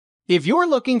If you're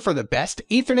looking for the best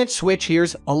Ethernet switch,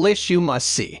 here's a list you must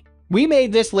see. We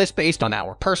made this list based on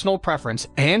our personal preference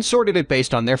and sorted it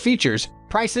based on their features,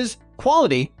 prices,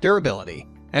 quality, durability,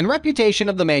 and reputation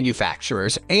of the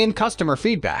manufacturers and customer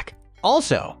feedback.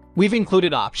 Also, we've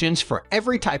included options for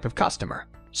every type of customer.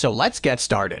 So let's get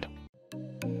started.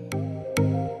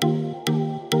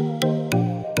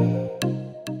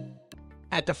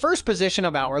 At the first position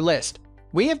of our list,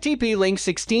 we have TP-Link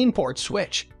 16-port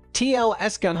switch,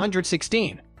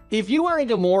 TLS-116. If you are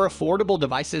into more affordable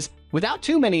devices without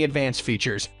too many advanced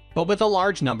features, but with a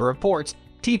large number of ports,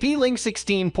 TP-Link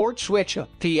 16-port switch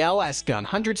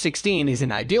TLS-116 is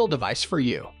an ideal device for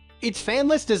you. Its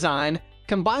fanless design,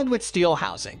 combined with steel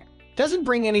housing, doesn't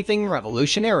bring anything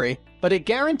revolutionary, but it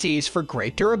guarantees for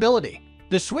great durability.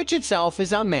 The switch itself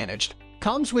is unmanaged,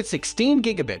 comes with 16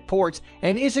 gigabit ports,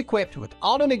 and is equipped with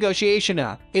auto negotiation.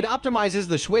 It optimizes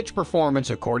the switch performance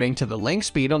according to the link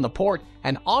speed on the port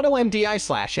and auto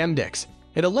MDI/MDIX.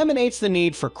 It eliminates the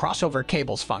need for crossover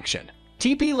cables function.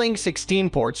 TP-Link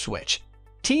 16-port switch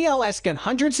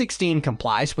TLS-116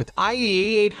 complies with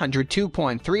IEEE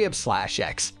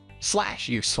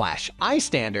 802.3/X/U/I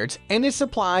standards and is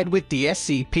supplied with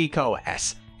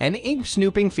DSC-PCOS, an ink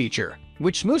snooping feature,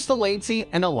 which smooths the latency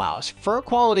and allows for a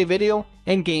quality video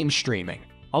and game streaming.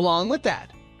 Along with that,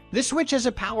 this switch has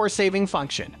a power-saving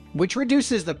function, which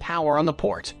reduces the power on the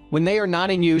ports when they are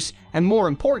not in use and, more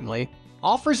importantly,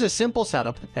 offers a simple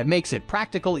setup that makes it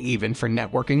practical even for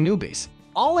networking newbies.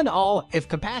 All in all, if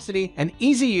capacity and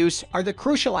easy use are the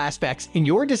crucial aspects in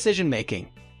your decision-making,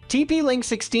 TP-Link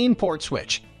 16-port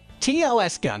switch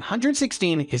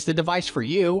TLS-116 is the device for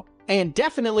you, and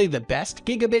definitely the best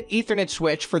gigabit Ethernet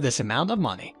switch for this amount of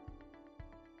money.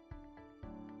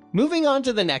 Moving on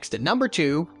to the next at number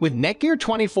 2, with Netgear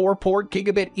 24-port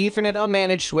gigabit Ethernet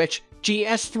unmanaged switch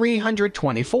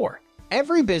GS324.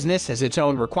 Every business has its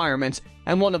own requirements,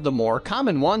 and one of the more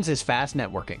common ones is fast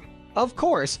networking. Of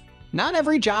course, not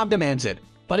every job demands it,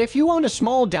 but if you own a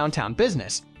small downtown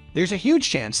business, there's a huge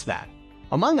chance that,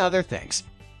 among other things,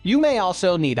 you may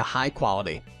also need a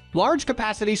high-quality,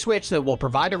 large-capacity switch that will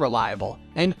provide a reliable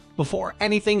and, before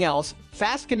anything else,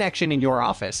 fast connection in your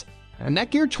office. A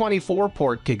Netgear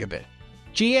 24-port gigabit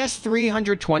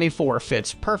GS324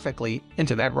 fits perfectly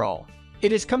into that role.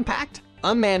 It is compact,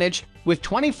 unmanaged, with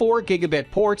 24 gigabit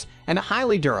ports and a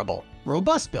highly durable,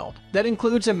 robust build that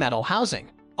includes a metal housing.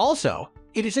 Also,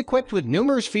 it is equipped with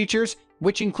numerous features,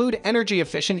 which include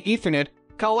energy-efficient Ethernet,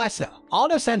 CoS,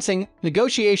 auto-sensing,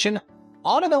 negotiation,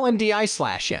 auto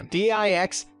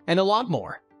MDI/MDIX, and a lot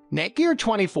more. Netgear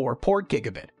 24-port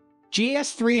gigabit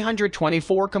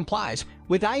GS324 complies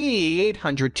with IEEE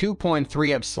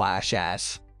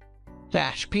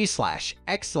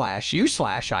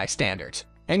 802.3/S/P/X/U/I standards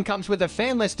and comes with a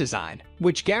fanless design,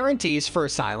 which guarantees for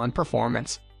silent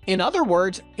performance. In other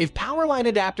words, if power line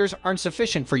adapters aren't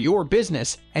sufficient for your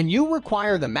business and you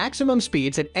require the maximum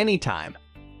speeds at any time,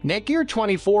 Netgear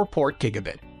 24-port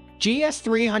gigabit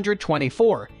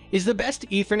GS324 is the best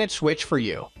Ethernet switch for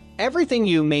you. Everything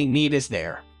you may need is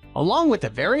there, along with a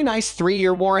very nice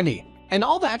 3-year warranty, and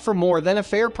all that for more than a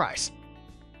fair price.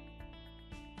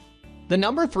 The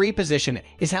number 3 position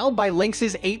is held by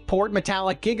Linksys 8-port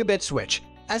metallic gigabit switch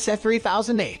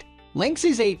SF3008.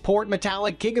 Linksys 8-port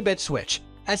metallic gigabit switch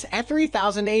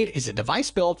SF3008 is a device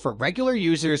built for regular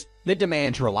users that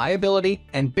demands reliability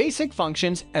and basic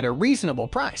functions at a reasonable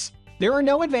price. There are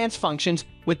no advanced functions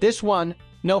with this one,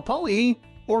 no PoE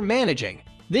or managing.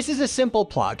 This is a simple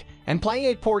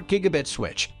plug-and-play 8-port gigabit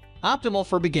switch, optimal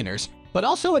for beginners, but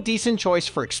also a decent choice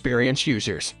for experienced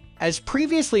users. As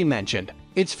previously mentioned,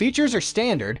 its features are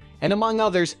standard and, among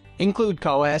others, include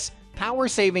CoS,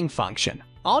 power-saving function,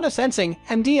 auto-sensing,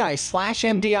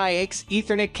 MDI/MDIX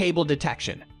Ethernet cable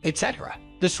detection, etc.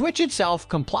 The switch itself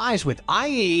complies with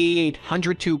IEEE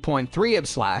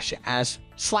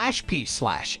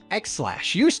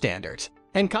 802.3/S/P/X/U standards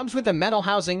and comes with a metal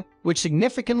housing, which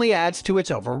significantly adds to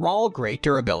its overall great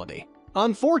durability.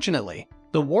 Unfortunately,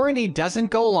 the warranty doesn't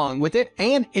go along with it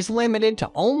and is limited to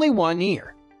only 1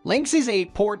 year. Linksys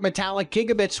 8-port metallic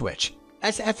gigabit switch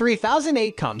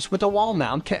SF3008 comes with a wall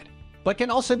mount kit, but can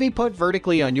also be put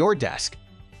vertically on your desk.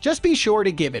 Just be sure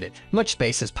to give it as much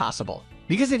space as possible,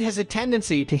 because it has a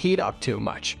tendency to heat up too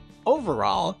much.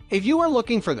 Overall, if you are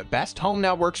looking for the best home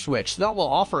network switch that will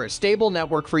offer a stable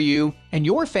network for you and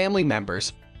your family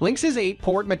members, Linksys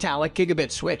 8-port metallic gigabit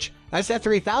switch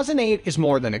SF3008 is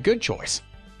more than a good choice.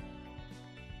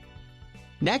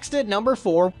 Next at number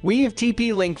 4, we have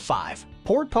TP-Link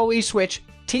 5-port PoE switch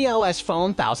TLS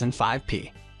Phone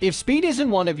 1005P. If speed isn't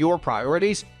one of your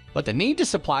priorities, but the need to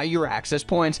supply your access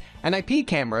points and IP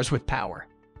cameras with power,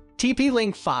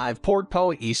 TP-Link 5-port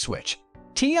PoE ESwitch.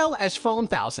 TLS Phone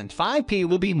 1005P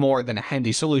will be more than a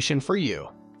handy solution for you.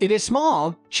 It is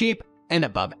small, cheap, and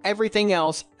above everything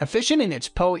else, efficient in its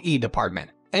PoE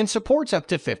department, and supports up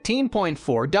to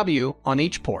 15.4 W on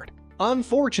each port.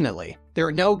 Unfortunately, there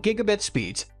are no gigabit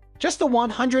speeds, just the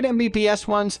 100 Mbps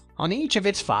ones on each of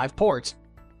its 5 ports.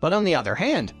 But on the other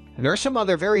hand, there are some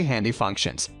other very handy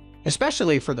functions,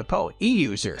 especially for the PoE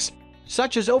users,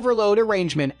 such as overload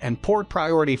arrangement and port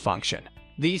priority function.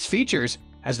 These features,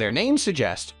 as their name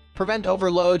suggests, prevent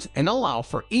overloads and allow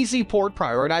for easy port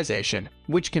prioritization,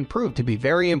 which can prove to be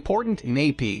very important in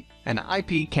AP and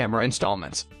IP camera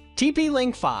installments.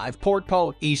 TP-Link 5-port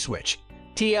PoE ESwitch.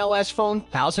 TLS Phone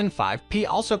 1005P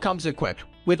also comes equipped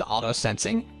with auto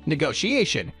sensing,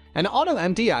 negotiation, and auto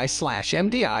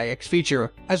MDI/MDIX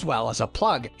feature, as well as a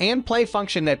plug and play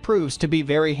function that proves to be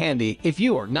very handy if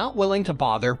you are not willing to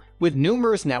bother with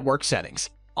numerous network settings.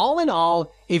 All in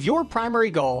all, if your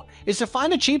primary goal is to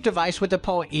find a cheap device with a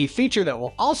PoE feature that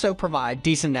will also provide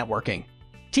decent networking,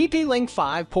 TP-Link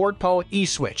 5-port PoE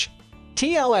ESwitch.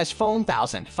 TLS Phone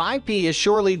 1005P is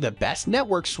surely the best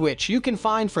network switch you can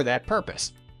find for that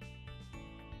purpose.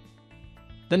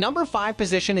 The number 5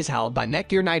 position is held by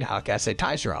Netgear Nighthawk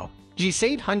Isro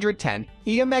G810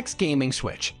 EMX gaming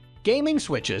switch. Gaming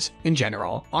switches, in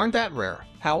general, aren't that rare.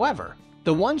 However,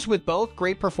 the ones with both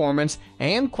great performance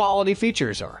and quality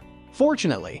features are.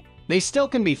 Fortunately, they still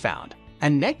can be found,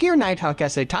 and Netgear Nighthawk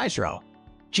Isro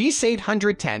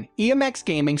G810 EMX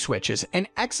gaming switch is an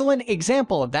excellent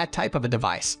example of that type of a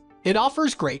device. It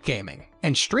offers great gaming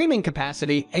and streaming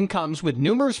capacity and comes with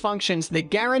numerous functions that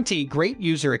guarantee great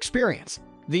user experience.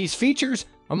 These features,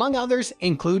 among others,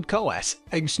 include COS,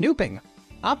 snooping,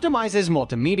 optimizes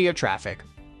multimedia traffic,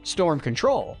 storm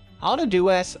control,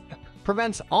 auto-DOS,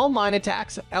 prevents online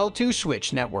attacks, L2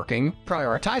 switch networking,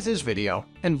 prioritizes video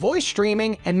and voice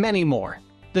streaming, and many more.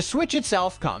 The switch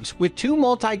itself comes with 2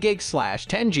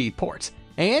 multi-gig/10G ports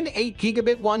and 8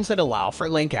 gigabit ones that allow for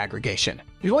link aggregation,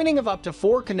 joining of up to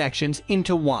 4 connections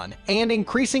into one and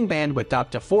increasing bandwidth up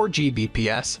to 4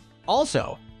 Gbps.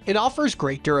 Also, it offers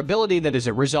great durability that is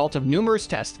a result of numerous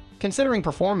tests considering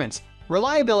performance,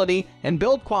 reliability, and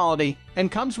build quality,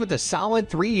 and comes with a solid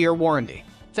 3-year warranty.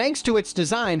 Thanks to its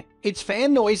design, its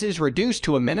fan noise is reduced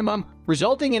to a minimum,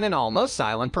 resulting in an almost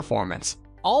silent performance.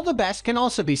 All the best can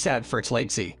also be said for its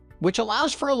latency, which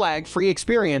allows for a lag-free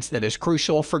experience that is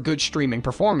crucial for good streaming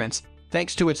performance,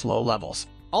 thanks to its low levels.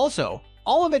 Also,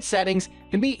 all of its settings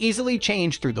can be easily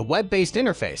changed through the web-based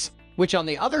interface, which on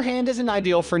the other hand isn't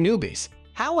ideal for newbies.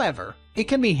 However, it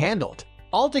can be handled.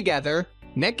 Altogether,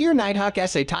 Netgear Nighthawk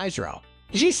Isro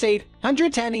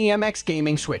G810 EMX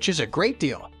gaming switch is a great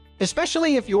deal,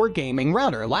 especially if your gaming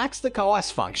router lacks the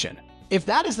COS function. If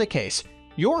that is the case,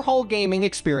 your whole gaming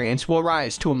experience will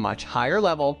rise to a much higher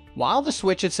level, while the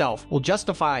switch itself will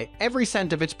justify every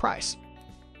cent of its price.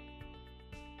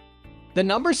 The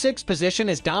number 6 position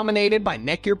is dominated by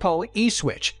Netgear PoE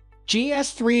ESwitch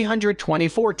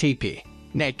GS324TP.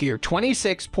 Netgear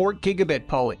 26-port Gigabit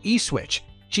PoE ESwitch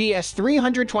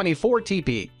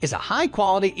GS324TP is a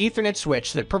high-quality Ethernet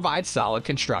switch that provides solid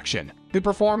construction, good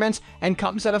performance, and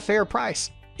comes at a fair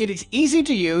price. It is easy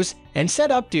to use and set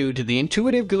up due to the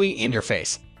intuitive GUI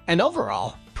interface, and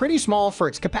overall, pretty small for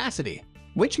its capacity,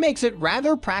 which makes it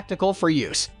rather practical for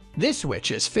use. This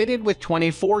switch is fitted with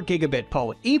 24 gigabit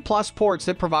PoE Plus ports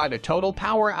that provide a total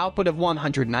power output of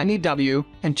 190 W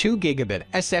and 2 gigabit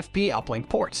SFP uplink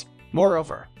ports.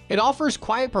 Moreover, it offers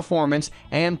quiet performance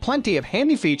and plenty of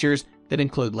handy features that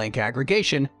include link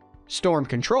aggregation, storm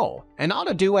control, and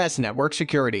auto-DOS network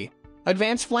security,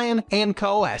 advanced FLAN and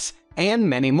COS, and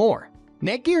many more.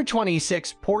 Netgear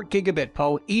 26-port Gigabit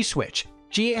PoE ESwitch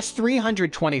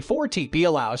GS324TP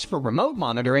allows for remote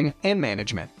monitoring and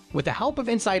management. With the help of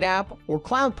Insight app or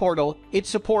Cloud Portal, it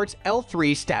supports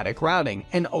L3 static routing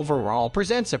and overall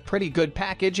presents a pretty good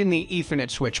package in the Ethernet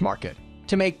switch market.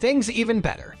 To make things even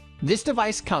better, this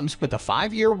device comes with a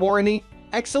 5-year warranty,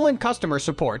 excellent customer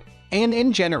support, and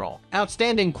in general,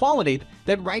 outstanding quality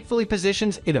that rightfully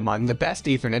positions it among the best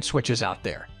Ethernet switches out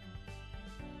there.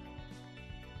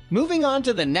 Moving on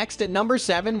to the next at number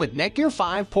 7 with Netgear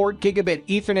 5-port Gigabit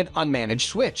Ethernet Unmanaged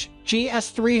Switch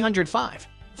GS305.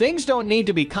 Things don't need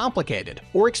to be complicated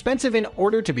or expensive in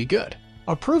order to be good.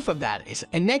 A proof of that is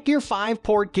a Netgear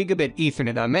 5-port Gigabit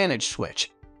Ethernet Unmanaged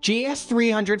Switch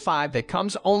GS305 that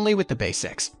comes only with the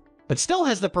basics, but still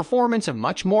has the performance of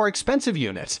much more expensive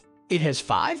units. It has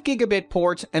 5 gigabit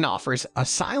ports and offers a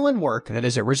silent work that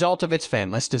is a result of its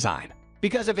fanless design.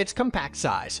 Because of its compact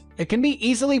size, it can be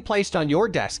easily placed on your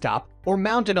desktop or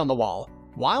mounted on the wall,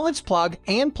 while its plug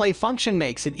and play function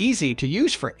makes it easy to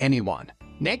use for anyone.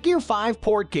 Netgear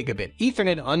 5-port Gigabit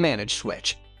Ethernet Unmanaged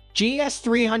Switch.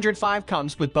 GS305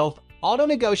 comes with both auto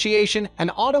negotiation and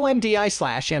auto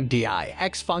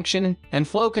MDI/MDI-X function and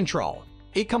flow control.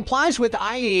 It complies with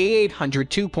IEEE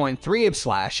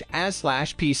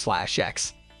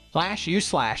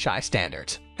 802.3/as/p/x/u/I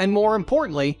standards, and more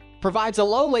importantly, provides a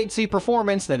low latency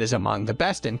performance that is among the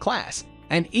best in class,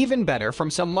 and even better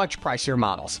from some much pricier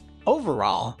models.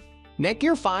 Overall,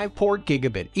 Netgear 5-port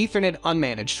Gigabit Ethernet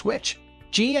Unmanaged Switch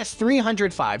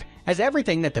GS305 has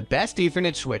everything that the best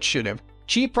Ethernet switch should have: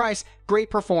 cheap price, great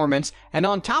performance, and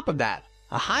on top of that,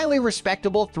 a highly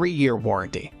respectable 3-year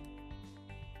warranty.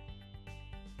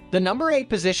 The number 8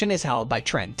 position is held by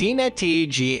TRENDnet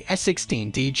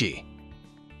TEG-S16DG.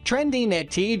 TRENDnet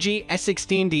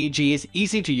TEG-S16DG is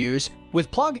easy to use,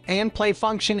 with plug-and-play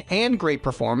function and great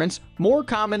performance, more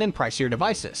common in pricier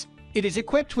devices. It is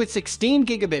equipped with 16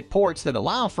 gigabit ports that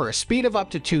allow for a speed of up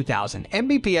to 2000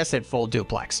 Mbps at full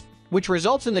duplex, which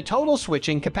results in the total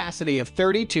switching capacity of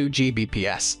 32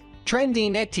 Gbps.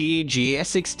 TRENDnet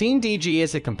TEG-S16DG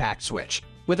is a compact switch,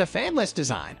 with a fanless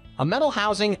design, a metal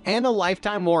housing, and a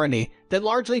lifetime warranty that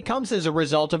largely comes as a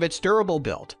result of its durable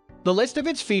build. The list of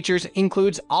its features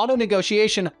includes auto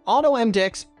negotiation, auto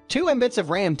MDIX, 2 Mbits of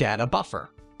RAM data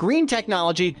buffer, green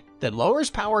technology that lowers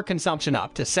power consumption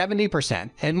up to 70%,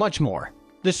 and much more.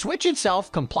 The switch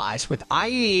itself complies with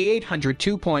IEEE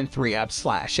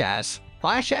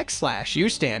 802.3/as/x/u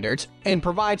standards and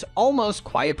provides almost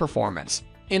quiet performance.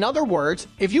 In other words,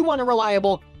 if you want a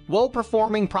reliable,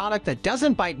 low-performing product that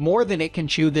doesn't bite more than it can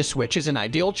chew, this switch is an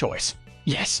ideal choice.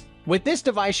 Yes, with this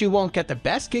device you won't get the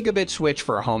best gigabit switch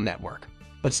for a home network,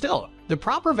 but still, the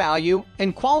proper value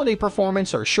and quality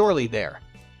performance are surely there.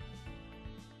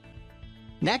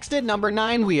 Next at number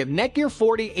 9 we have Netgear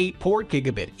 48-port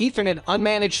Gigabit Ethernet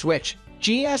Unmanaged Switch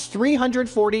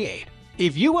GS348.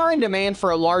 If you are in demand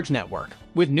for a large network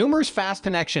with numerous fast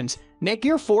connections,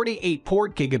 Netgear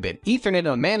 48-port Gigabit Ethernet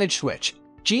Unmanaged Switch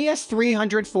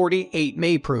GS348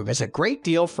 may prove as a great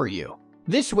deal for you.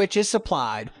 This switch is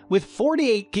supplied with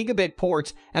 48 gigabit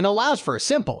ports and allows for a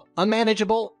simple,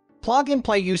 unmanageable,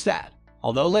 plug-and-play use that,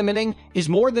 although limiting, is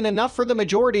more than enough for the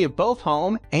majority of both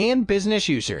home and business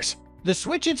users. The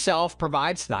switch itself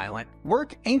provides silent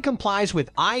work and complies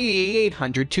with IEEE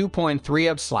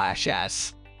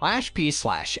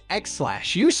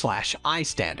 802.3/as/p/x/u/I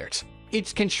standards.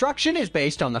 Its construction is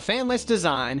based on the fanless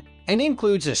design and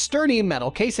includes a sturdy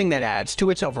metal casing that adds to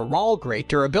its overall great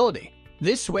durability.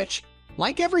 This switch,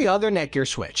 like every other Netgear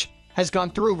switch, has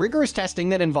gone through rigorous testing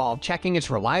that involved checking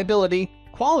its reliability,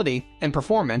 quality, and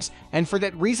performance, and for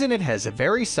that reason it has a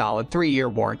very solid 3-year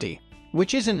warranty,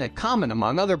 which isn't that common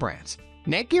among other brands.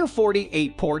 Netgear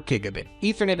 48-port Gigabit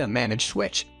Ethernet Unmanaged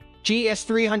Switch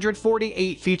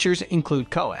GS348 features include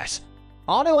CoS,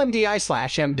 Auto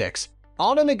MDI/MDIX,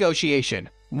 Auto Negotiation,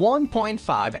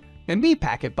 1.5 MB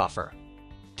Packet Buffer,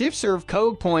 DiffServ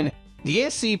Code Point,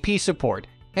 DSCP support,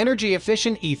 Energy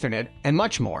Efficient Ethernet, and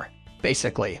much more.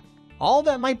 Basically, all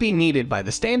that might be needed by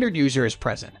the standard user is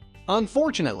present.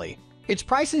 Unfortunately, its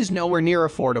price is nowhere near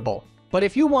affordable, but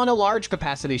if you want a large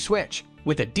capacity switch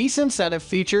with a decent set of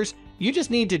features, you just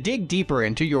need to dig deeper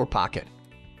into your pocket.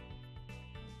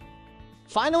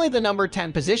 Finally, the number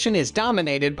 10 position is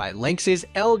dominated by Linksys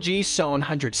LG Zone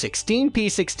 116P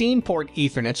 16-port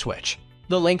Ethernet switch.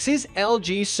 The Linksys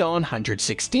LG Zone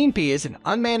 116P is an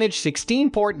unmanaged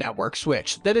 16-port network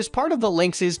switch that is part of the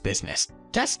Linksys business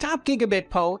desktop Gigabit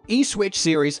PoE ESwitch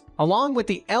series, along with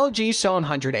the LG Zone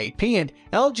 108P and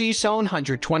LG Zone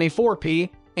 124P,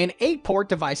 an 8-port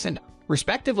device and,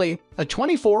 respectively, a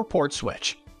 24-port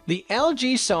switch. The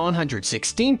LG Zone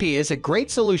 116P is a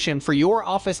great solution for your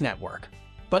office network,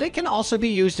 but it can also be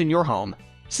used in your home.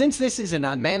 Since this is an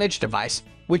unmanaged device,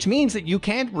 which means that you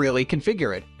can't really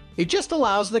configure it, it just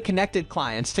allows the connected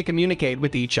clients to communicate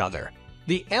with each other.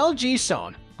 The LG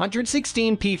Zone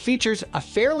 116P features a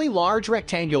fairly large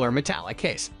rectangular metallic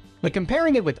case, but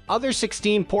comparing it with other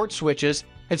 16-port switches,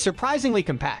 it's surprisingly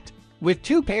compact. With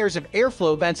 2 pairs of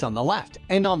airflow vents on the left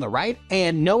and on the right,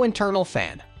 and no internal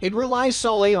fan, it relies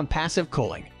solely on passive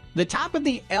cooling. The top of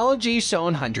the LG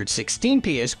Zone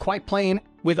 116P is quite plain,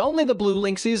 with only the blue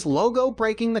Linksys logo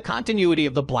breaking the continuity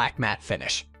of the black matte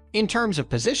finish. In terms of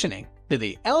positioning,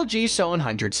 the LG Zone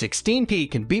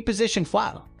 116P can be positioned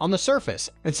flat on the surface.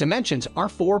 Its dimensions are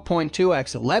 4.2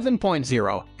 x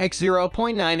 11.0 x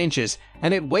 0.9 inches,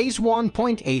 and it weighs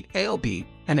 1.8 lb,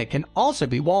 and it can also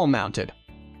be wall-mounted.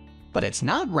 But it's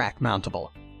not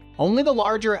rack-mountable. Only the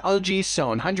larger LG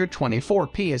Zone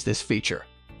 124P has this feature.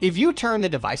 If you turn the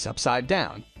device upside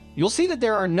down, you'll see that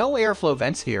there are no airflow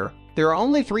vents here. There are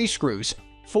only 3 screws,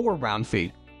 4 round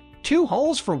feet, 2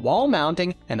 holes for wall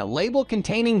mounting, and a label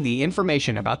containing the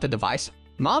information about the device,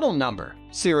 model number,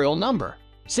 serial number.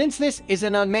 Since this is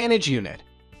an unmanaged unit,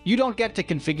 you don't get to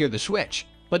configure the switch,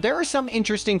 but there are some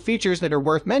interesting features that are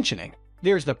worth mentioning.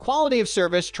 There's the quality of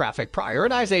service traffic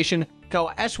prioritization.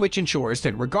 ESwitch ensures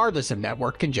that regardless of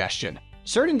network congestion,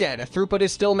 certain data throughput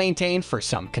is still maintained for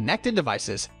some connected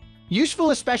devices,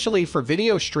 useful especially for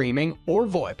video streaming or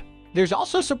VoIP. There's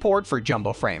also support for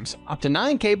jumbo frames, up to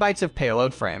 9 KB of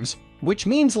payload frames, which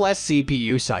means less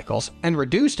CPU cycles and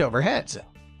reduced overheads.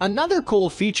 Another cool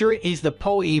feature is the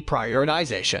PoE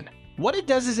prioritization. What it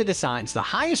does is it assigns the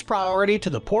highest priority to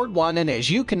the port 1, and as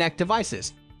you connect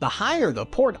devices, the higher the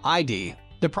port ID,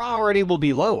 the priority will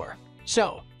be lower.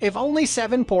 So, if only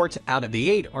 7 ports out of the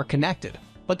 8 are connected,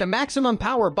 but the maximum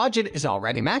power budget is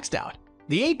already maxed out,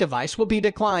 the 8th device will be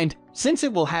declined since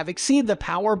it will have exceeded the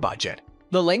power budget.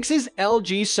 The Linksys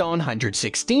LG Zone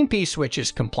 116P switch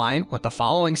is compliant with the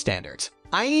following standards: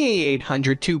 IEEE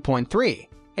 802.3,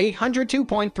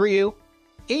 802.3U,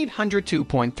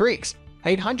 802.3X,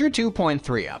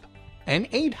 802.3UP, and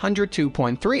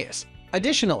 802.3S.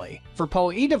 Additionally, for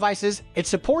PoE devices, it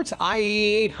supports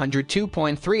IEEE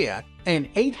 802.3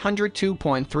 and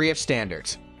 802.3F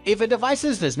standards. If a device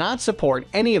does not support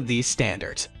any of these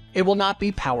standards, it will not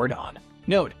be powered on.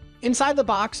 Note, inside the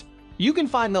box, you can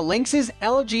find the Linksys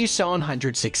LG Zone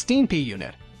 116P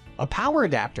unit, a power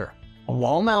adapter, a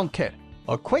wall mount kit,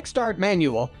 a quick start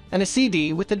manual, and a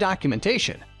CD with the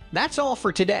documentation. That's all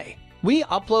for today. We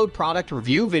upload product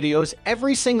review videos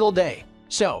every single day,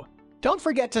 so don't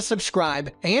forget to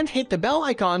subscribe and hit the bell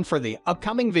icon for the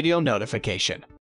upcoming video notification.